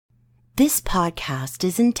This podcast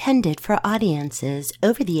is intended for audiences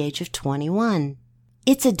over the age of 21.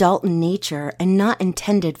 It's adult in nature and not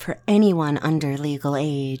intended for anyone under legal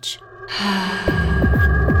age.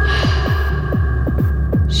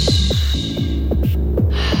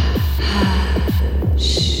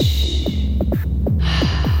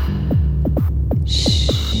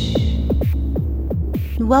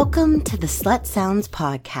 Welcome to the Slut Sounds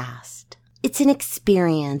podcast. It's an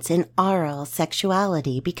experience in oral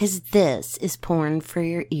sexuality because this is porn for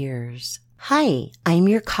your ears. Hi, I'm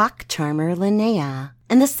your cock charmer, Linnea,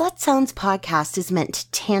 and the Slut Sounds podcast is meant to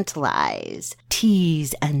tantalize,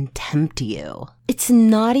 tease, and tempt you. It's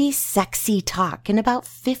naughty, sexy talk in about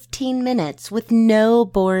 15 minutes with no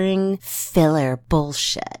boring filler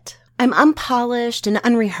bullshit. I'm unpolished and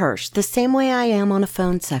unrehearsed the same way I am on a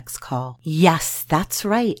phone sex call. Yes, that's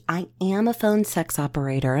right. I am a phone sex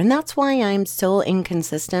operator, and that's why I'm so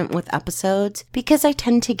inconsistent with episodes, because I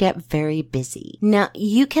tend to get very busy. Now,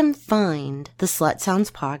 you can find the Slut Sounds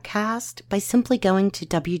podcast by simply going to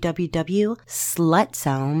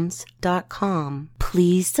www.slutsounds.com.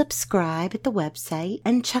 Please subscribe at the website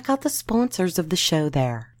and check out the sponsors of the show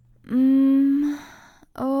there.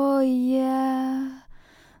 Oh yeah.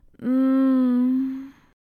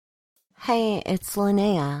 Hey, it's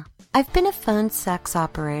Linnea. I've been a phone sex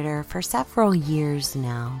operator for several years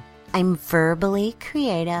now. I'm verbally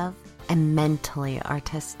creative and mentally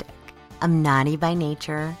artistic. I'm naughty by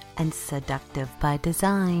nature and seductive by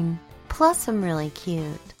design. Plus, I'm really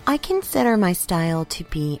cute. I consider my style to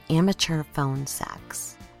be amateur phone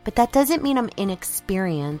sex, but that doesn't mean I'm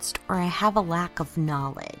inexperienced or I have a lack of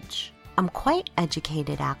knowledge. I'm quite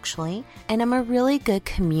educated, actually, and I'm a really good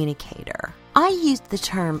communicator. I use the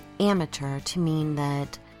term amateur to mean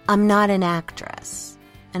that I'm not an actress,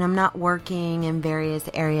 and I'm not working in various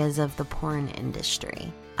areas of the porn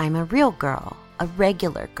industry. I'm a real girl, a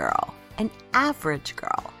regular girl, an average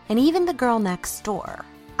girl, and even the girl next door.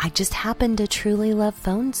 I just happen to truly love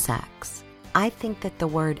phone sex. I think that the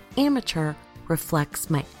word amateur reflects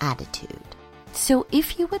my attitude. So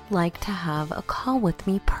if you would like to have a call with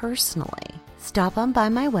me personally, stop on by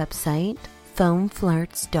my website,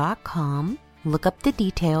 phoneflirts.com, look up the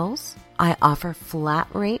details. I offer flat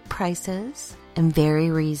rate prices and very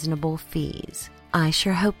reasonable fees. I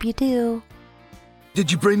sure hope you do.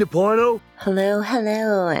 Did you bring the porno? Hello,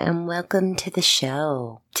 and welcome to the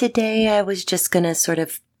show. Today I was just gonna sort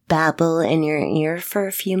of babble in your ear for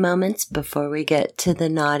a few moments before we get to the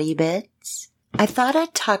naughty bits. I thought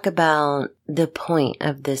I'd talk about the point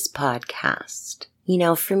of this podcast. You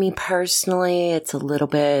know, for me personally, it's a little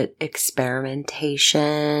bit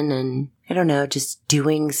experimentation and, I don't know, just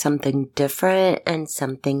doing something different and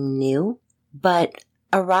something new. But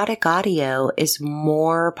erotic audio is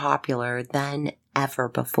more popular than ever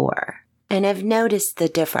before. And I've noticed the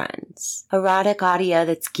difference. Erotic audio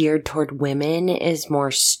that's geared toward women is more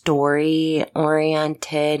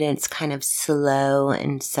story-oriented and it's kind of slow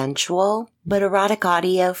and sensual. But erotic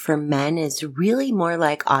audio for men is really more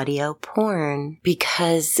like audio porn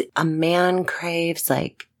because a man craves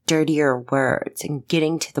like dirtier words and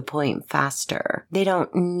getting to the point faster. They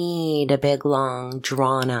don't need a big, long,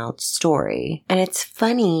 drawn-out story. And it's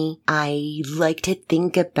funny, I like to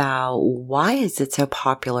think about why is it so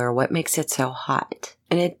popular? What makes it so hot?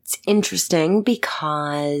 And it's interesting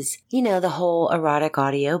because, you know, the whole erotic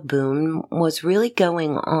audio boom was really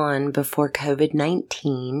going on before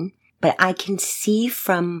COVID-19. But I can see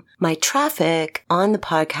from my traffic on the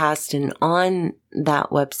podcast and on that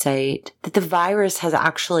website that the virus has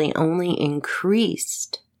actually only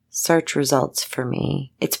increased search results for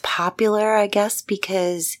me. It's popular, I guess,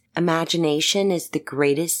 because imagination is the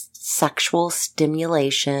greatest sexual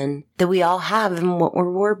stimulation that we all have and what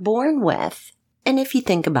we're born with. And if you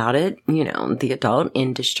think about it, you know, the adult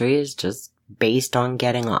industry is just based on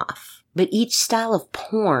getting off. But each style of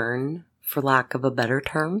porn, for lack of a better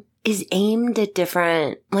term, is aimed at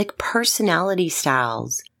different, like, personality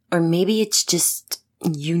styles. Or maybe it's just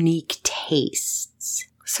unique tastes.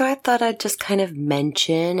 So I thought I'd just kind of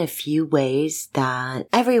mention a few ways that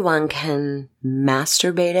everyone can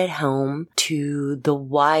masturbate at home to the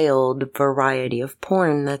wild variety of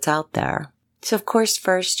porn that's out there. So of course,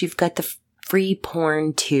 first you've got the free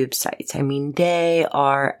porn tube sites. I mean, they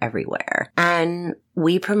are everywhere. And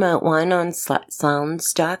we promote one on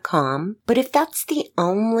slutsounds.com. But if that's the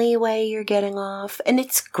only way you're getting off, and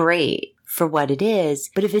it's great for what it is,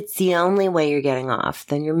 but if it's the only way you're getting off,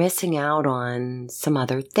 then you're missing out on some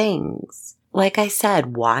other things. Like I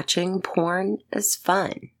said, watching porn is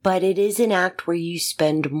fun, but it is an act where you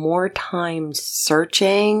spend more time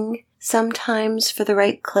searching sometimes for the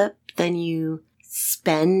right clip than you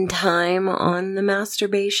spend time on the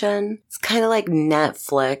masturbation. It's kind of like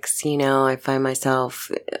Netflix, I find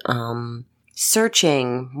myself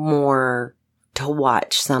searching more to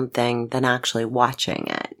watch something than actually watching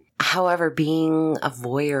it. However, being a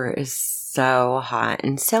voyeur is so hot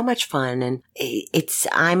and so much fun, and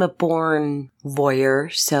I'm a born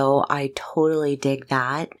voyeur, so I totally dig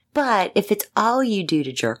that. But if it's all you do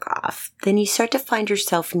to jerk off, then you start to find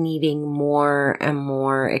yourself needing more and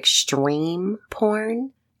more extreme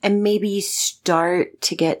porn, and maybe you start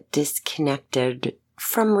to get disconnected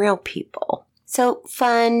from real people. So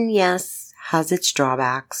fun, yes, has its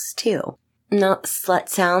drawbacks too. Now, Slut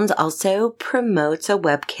Sounds also promotes a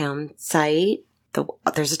webcam site.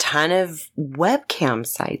 There's a ton of webcam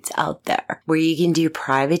sites out there where you can do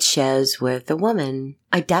private shows with a woman.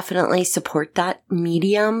 I definitely support that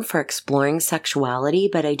medium for exploring sexuality,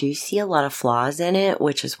 but I do see a lot of flaws in it,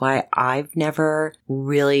 which is why I've never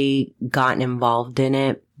really gotten involved in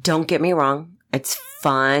it. Don't get me wrong. It's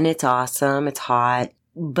fun. It's awesome. It's hot.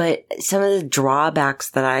 But some of the drawbacks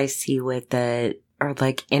that I see with it are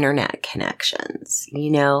like internet connections,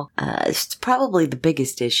 it's probably the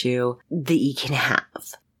biggest issue that you can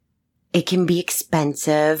have. It can be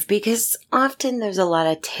expensive because often there's a lot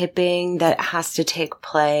of tipping that has to take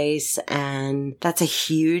place, and that's a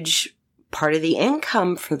huge part of the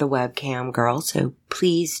income for the webcam girl, so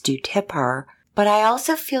please do tip her. But I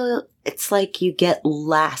also feel it's like you get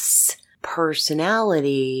less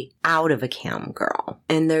personality out of a cam girl.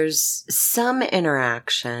 And there's some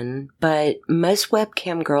interaction, but most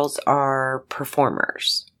webcam girls are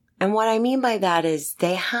performers. And what I mean by that is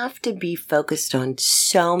they have to be focused on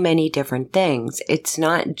so many different things. It's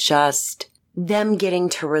not just them getting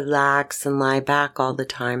to relax and lie back all the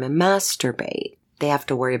time and masturbate. They have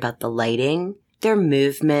to worry about the lighting, their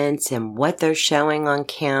movements, and what they're showing on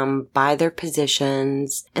cam by their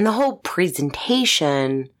positions, and the whole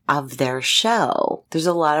presentation of their show. There's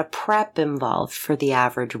a lot of prep involved for the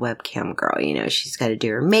average webcam girl. She's got to do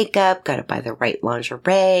her makeup, got to buy the right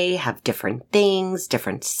lingerie, have different things,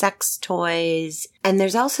 different sex toys. And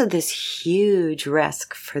there's also this huge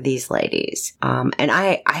risk for these ladies. And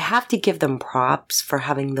I have to give them props for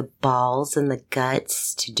having the balls and the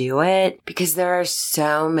guts to do it, because there are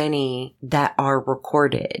so many that are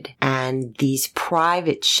recorded, and these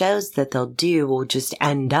private shows that they'll do will just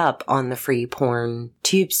end up on the free porn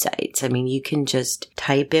tube sites. I mean, you can just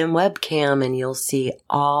type in webcam and you'll see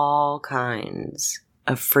all kinds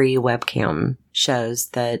of free webcam shows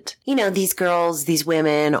that, these girls, these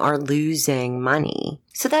women are losing money.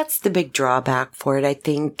 So that's the big drawback for it. I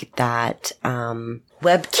think that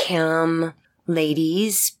webcam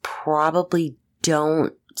ladies probably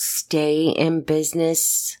don't stay in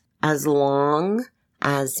business as long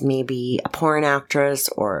as maybe a porn actress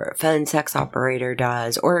or a phone sex operator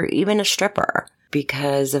does, or even a stripper,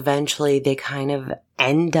 because eventually they kind of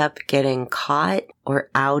end up getting caught or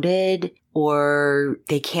outed, or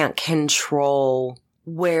they can't control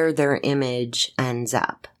where their image ends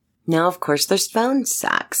up. Now, of course, there's phone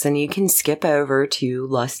sex, and you can skip over to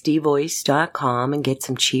lustyvoice.com and get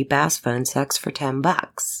some cheap-ass phone sex for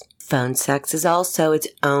 $10. Phone sex is also its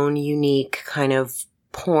own unique kind of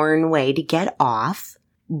porn way to get off.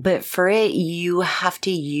 But for it, you have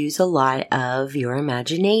to use a lot of your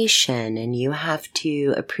imagination, and you have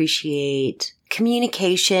to appreciate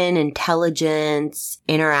communication, intelligence,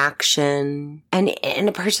 interaction, and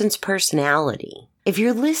a person's personality. If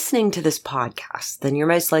you're listening to this podcast, then you're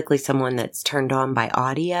most likely someone that's turned on by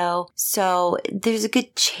audio. So there's a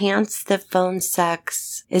good chance that phone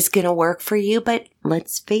sex is going to work for you, but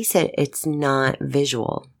let's face it, it's not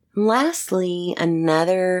visual. Lastly,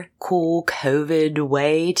 another cool COVID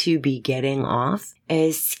way to be getting off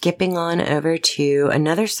is skipping on over to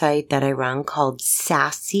another site that I run called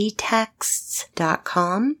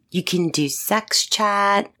sassytexts.com. You can do sex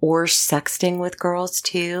chat or sexting with girls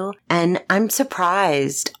too. And I'm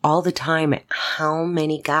surprised all the time at how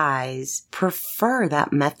many guys prefer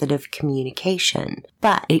that method of communication,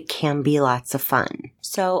 but it can be lots of fun.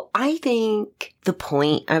 So I think the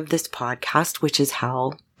point of this podcast, which is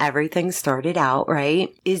how everything started out,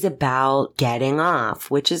 right, is about getting off,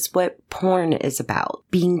 which is what porn is about.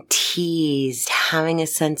 Being teased, having a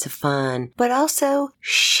sense of fun, but also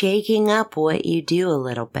shaking up what you do a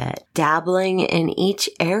little bit, dabbling in each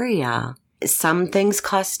area. Some things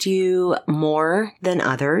cost you more than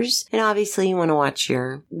others. And obviously you want to watch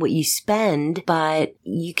what you spend, but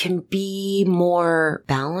you can be more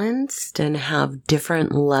balanced and have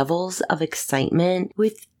different levels of excitement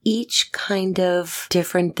with each kind of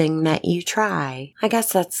different thing that you try. I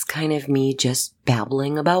guess that's kind of me just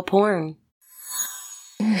babbling about porn.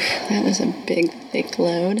 That was a big, thick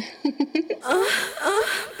load.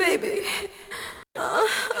 Baby.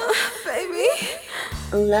 Baby.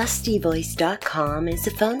 LustyVoice.com is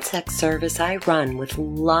a phone sex service I run with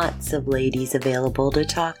lots of ladies available to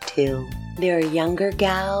talk to. There are younger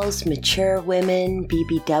gals, mature women,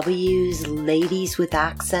 BBWs, ladies with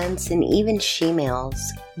accents, and even she-males.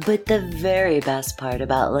 But the very best part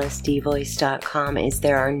about LustyVoice.com is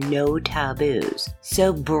there are no taboos.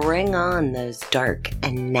 So bring on those dark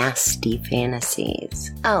and nasty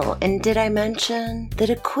fantasies. Oh, and did I mention that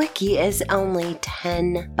a quickie is only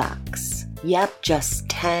 $10? Yep, just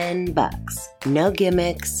 $10. No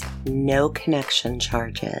gimmicks, no connection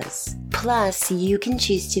charges. Plus, you can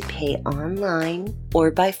choose to pay online or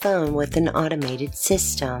by phone with an automated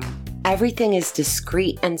system. Everything is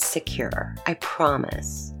discreet and secure, I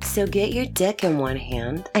promise. So get your dick in one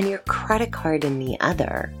hand and your credit card in the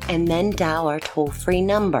other, and then dial our toll-free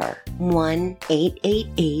number,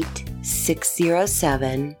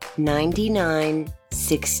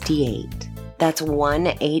 1-888-607-9968. That's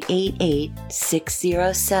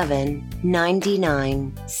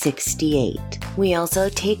 1-888-607-9968. We also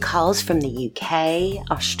take calls from the UK,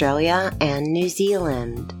 Australia, and New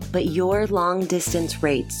Zealand, but your long-distance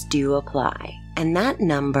rates do apply. And that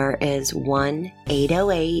number is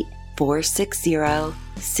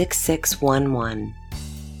 1-808-460-6611.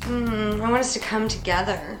 I want us to come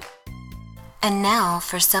together. And now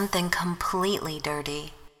for something completely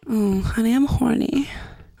dirty. Honey, I'm horny.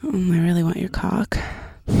 I really want your cock.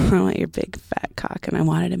 I want your big fat cock, and I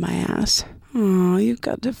want it in my ass. Oh, you've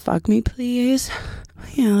got to fuck me, please.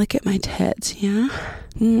 Yeah, look at my tits, yeah?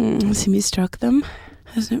 See me stroke them?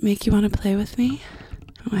 Doesn't it make you want to play with me?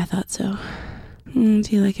 Oh, I thought so. Do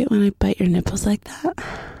you like it when I bite your nipples like that?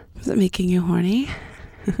 Is it making you horny?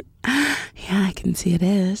 Yeah, I can see it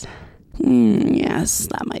is. Yeah,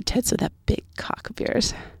 slap my tits with that big cock of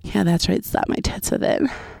yours. Yeah, that's right, slap my tits with it.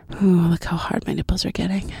 Ooh, look how hard my nipples are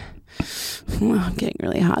getting. Oh, I'm getting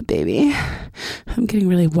really hot, baby. I'm getting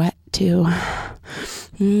really wet, too.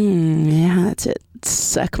 Yeah, that's it.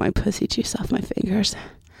 Suck my pussy juice off my fingers.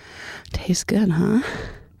 Tastes good, huh?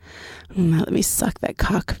 Now let me suck that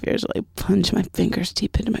cock of yours while I plunge my fingers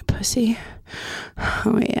deep into my pussy.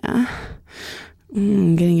 Oh, yeah.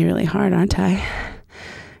 Getting you really hard, aren't I?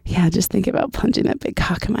 Yeah, just think about plunging that big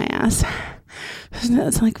cock in my ass. Doesn't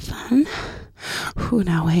that sound like fun? Ooh,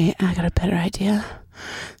 now wait, I got a better idea.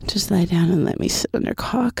 Just lie down and let me sit on your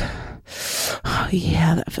cock. Oh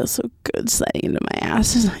yeah, that feels so good sliding into my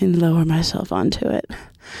ass as I lower myself onto it.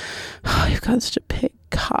 Oh, you've got such a big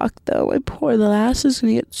cock though. My poor little ass is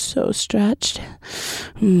gonna get so stretched.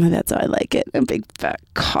 That's how I like it. A big fat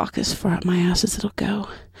cock as far up my ass as it'll go.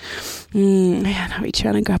 Yeah, now reach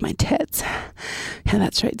around and grab my tits. Yeah,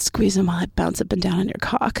 that's right. Squeeze them while I bounce up and down on your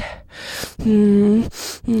cock. It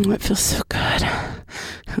feels so good.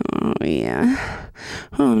 Oh, yeah.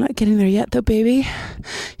 Oh, I'm not getting there yet, though, baby.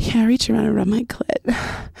 Yeah, reach around and rub my clit.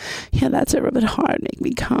 Yeah, that's it. Rub it hard. Make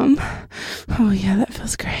me come. Oh, yeah, that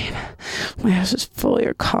feels great. My ass is full of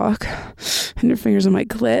your cock and your fingers on my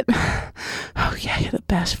clit. Oh, yeah, you're the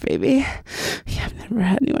best, baby. Yeah, I've never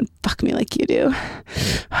had anyone fuck me like you do.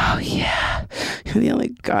 Oh, yeah. You're the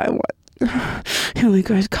only guy I want. The only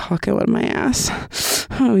guy's cock I want in my ass.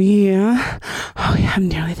 Oh, yeah. Oh, yeah, I'm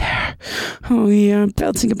nearly there. Oh, yeah, I'm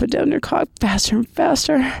bouncing up and down your cock faster and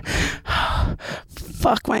faster. Oh,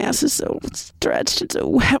 fuck, my ass is so stretched and so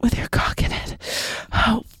wet with your cock in it.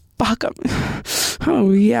 Oh, fuck,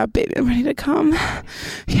 oh, yeah, baby, I'm ready to come.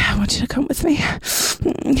 Yeah, I want you to come with me. Yeah.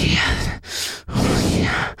 Oh,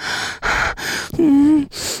 yeah.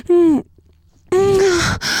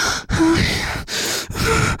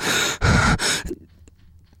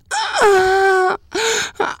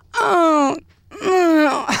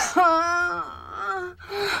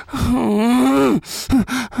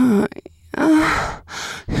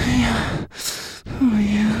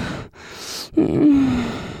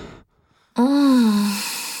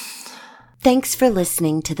 Thanks for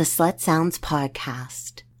listening to the Slut Sounds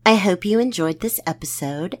podcast. I hope you enjoyed this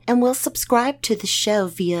episode and will subscribe to the show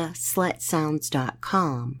via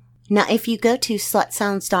slutsounds.com. Now, if you go to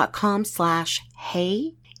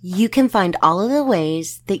slutsounds.com/hey, you can find all of the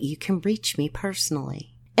ways that you can reach me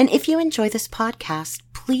personally. And if you enjoy this podcast,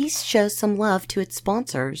 please show some love to its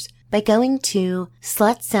sponsors by going to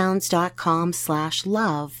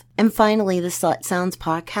slutsounds.com/love. And finally, the Slut Sounds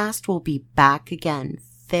podcast will be back again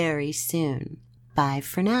very soon. Bye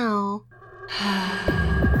for now.